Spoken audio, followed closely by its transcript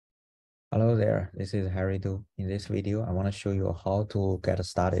Hello there, this is Harry Du. In this video, I want to show you how to get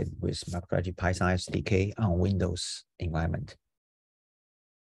started with MicroStrategy Python SDK on Windows environment.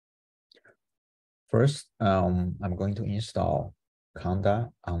 First, I'm going to install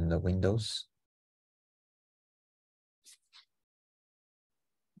conda on the Windows.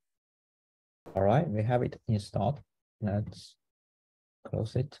 All right, we have it installed. Let's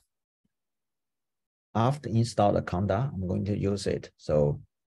close it. After install the conda, I'm going to use it. So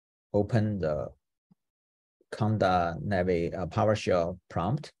open the conda PowerShell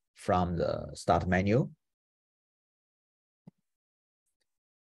prompt from the start menu.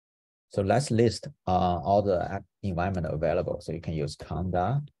 So let's list all the environment available. So you can use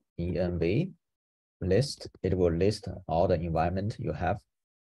conda env list. It will list all the environment you have.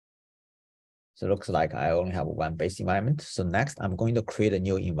 So it looks like I only have one base environment. So next, I'm going to create a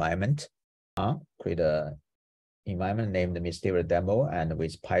new environment. Create a environment named mstrio demo and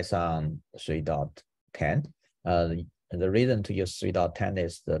with Python 3.10. The reason to use 3.10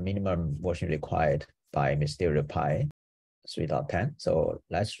 is the minimum version required by mstrio-py 3.10. So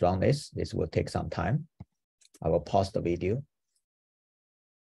let's run this. This will take some time. I will pause the video.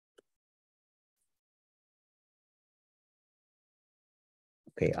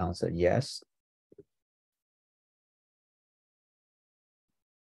 Okay, answer yes.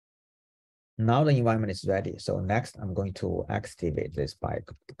 Now the environment is ready. So next, I'm going to activate this by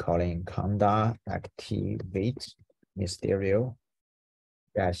calling conda activate mstrio-demo.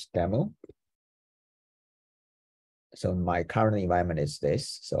 So my current environment is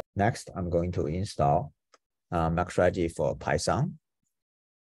this. So next, I'm going to install MicroStrategy for Python.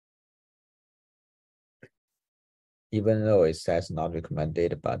 Even though it says not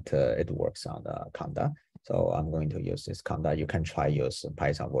recommended, but it works on the conda. So I'm going to use this conda. You can try use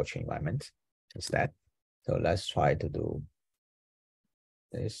Python virtual environment instead. So let's try to do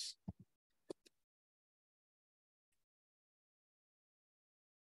this.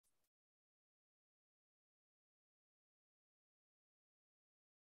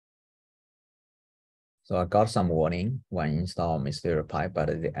 So I got some warning when install mstrio-py, but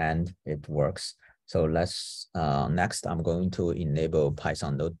at the end it works. So let's next I'm going to enable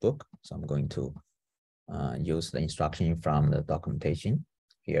Python Notebook. So I'm going to use the instruction from the documentation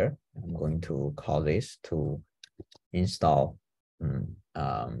here. I'm going to call this to install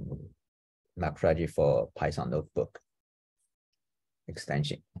MicroStrategy for Python Notebook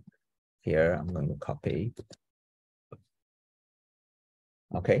extension. Here I'm going to copy.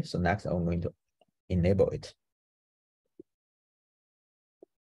 Okay, so next I'm going to enable it.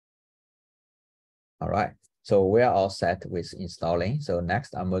 All right, so we are all set with installing. So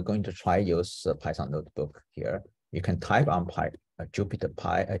next, I'm going to try use Python Notebook here. You can type on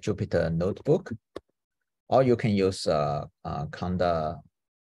Jupyter Notebook, or you can use Anaconda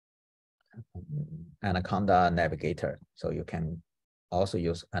Navigator. So you can also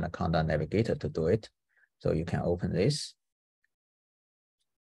use Anaconda Navigator to do it. So you can open this.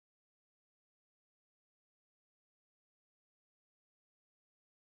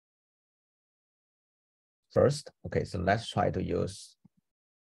 First, okay, so let's try to use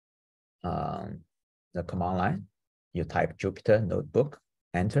the command line. You type Jupyter Notebook,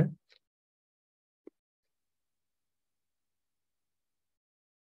 enter.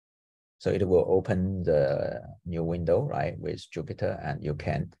 So it will open the new window, right, with Jupyter, and you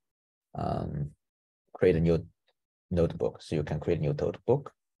can create a new notebook. So you can create a new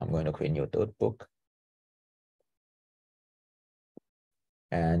notebook. I'm going to create a new notebook.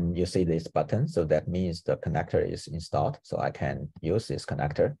 And you see this button. So that means the connector is installed. So I can use this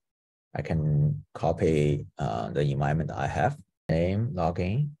connector. I can copy the environment I have. Name,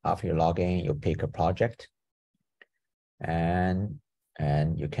 login. After you log in, you pick a project. And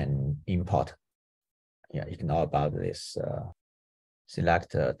you can import. Yeah, you know about this.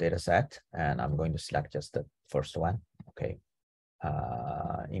 Select a data set, and I'm going to select just the first one. Okay,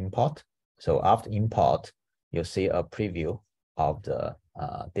 import. So after import, you'll see a preview of the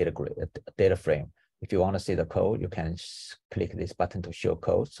data frame. If you want to see the code, you can click this button to show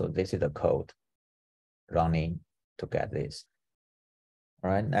code. So this is the code running to get this. All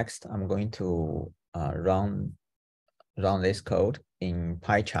right, next I'm going to run this code in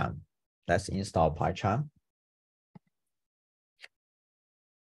Pycharm. Let's install Pycharm.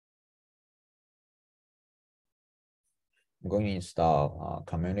 I'm going to install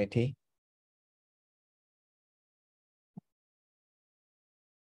community.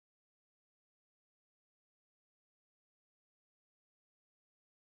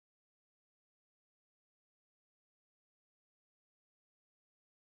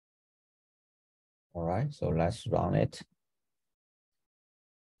 All right, so let's run it.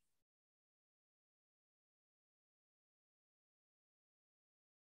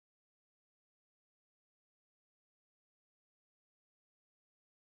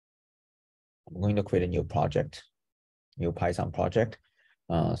 I'm going to create a new project, new Python project.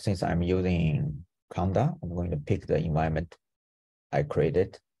 Since I'm using conda, I'm going to pick the environment I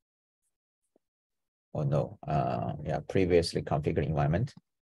created. Oh no, yeah, previously configured environment.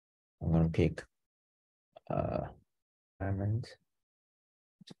 I'm going to pick environment.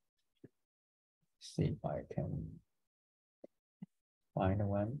 See if I can find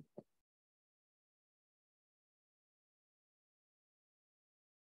one.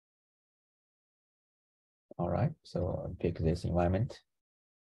 All right, so I'll pick this environment.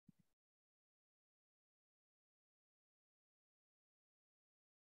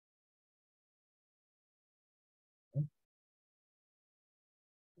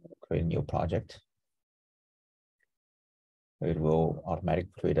 Create a new project. It will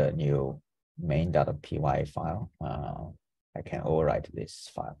automatically create a new main.py file. I can overwrite this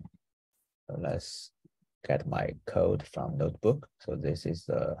file. So let's get my code from notebook. So this is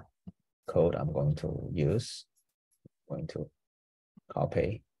the code I'm going to use. I'm going to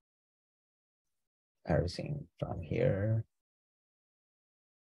copy everything from here.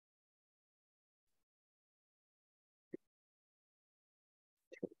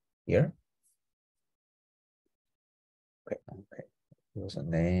 Here. Okay.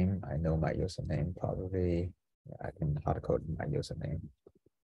 Username. I know my username probably. I can hard code my username.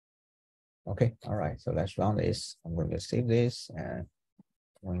 Okay. All right. So let's run this. I'm going to save this and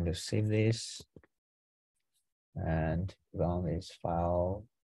I'm going to save this and run this file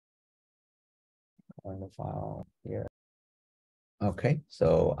on the file here. Okay.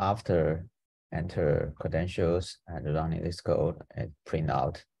 So after enter credentials and running this code, it print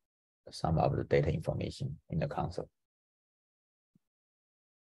out some of the data information in the console.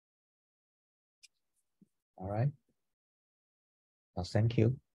 All right. Well, thank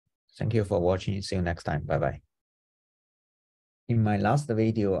you. Thank you for watching. See you next time. Bye-bye. In my last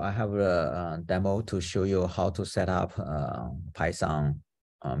video, I have a demo to show you how to set up Python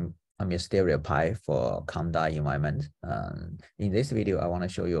mstrio-py for conda environment. In this video, I want to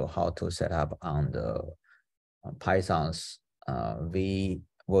show you how to set up on the Python's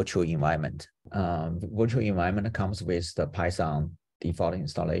virtual environment. Virtual environment comes with the Python default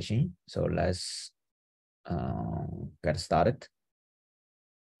installation. So let's get started.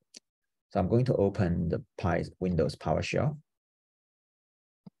 So I'm going to open the Windows PowerShell.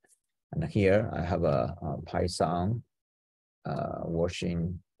 And here I have a Python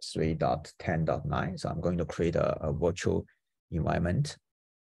version 3.10.9. So I'm going to create a virtual environment.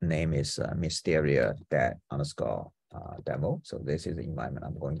 Name is mstrio_demo. So this is the environment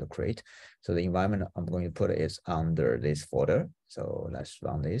I'm going to create. So the environment I'm going to put is under this folder. So let's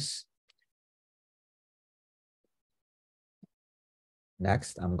run this.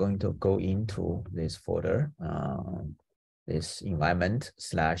 Next, I'm going to go into this folder, this environment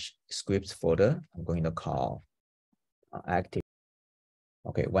 / scripts folder. I'm going to call active.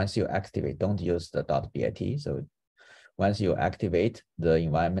 Okay, once you activate, don't use the .bat. So once you activate, the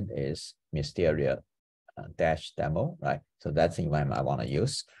environment is mstrio-demo, right? So that's the environment I want to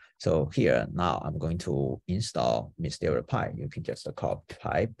use. So here, now I'm going to install mstrio-py. You can just call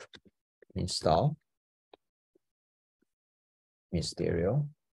pipe install mstrio-py,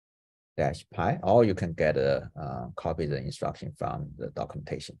 or you can get copy the instruction from the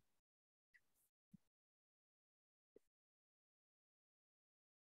documentation.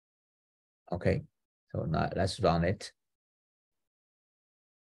 Okay, so now let's run it.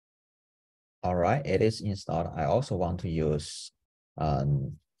 All right, it is installed. I also want to use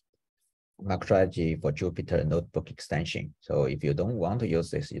MicroStrategy for Jupyter Notebook extension. So if you don't want to use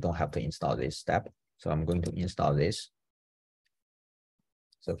this, you don't have to install this step. So I'm going to install this.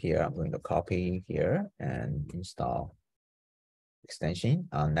 So here I'm going to copy here and install extension.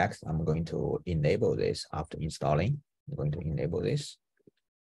 Next, I'm going to enable this after installing. I'm going to enable this.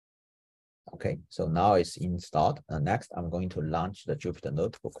 Okay, so now it's installed. Next, I'm going to launch the Jupyter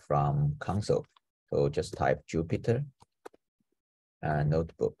Notebook from console. So just type Jupyter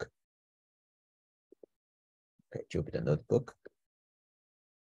Notebook. Okay, Jupyter Notebook.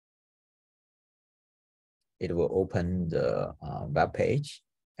 It will open the web page,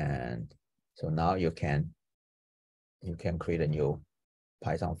 and so now you can create a new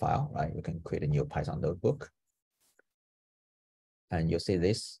Python file, right? You can create a new Python notebook, and you see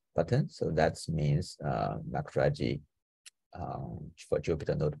this button. So that means MicroStrategy for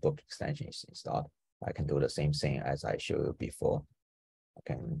Jupyter Notebook extension is installed. I can do the same thing as I showed you before. I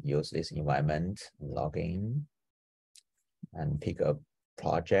can use this environment, log in, and pick a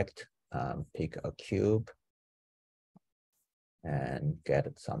project, pick a cube, and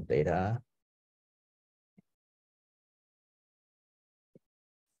get some data.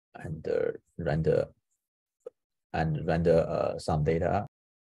 and render some data.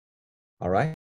 All right.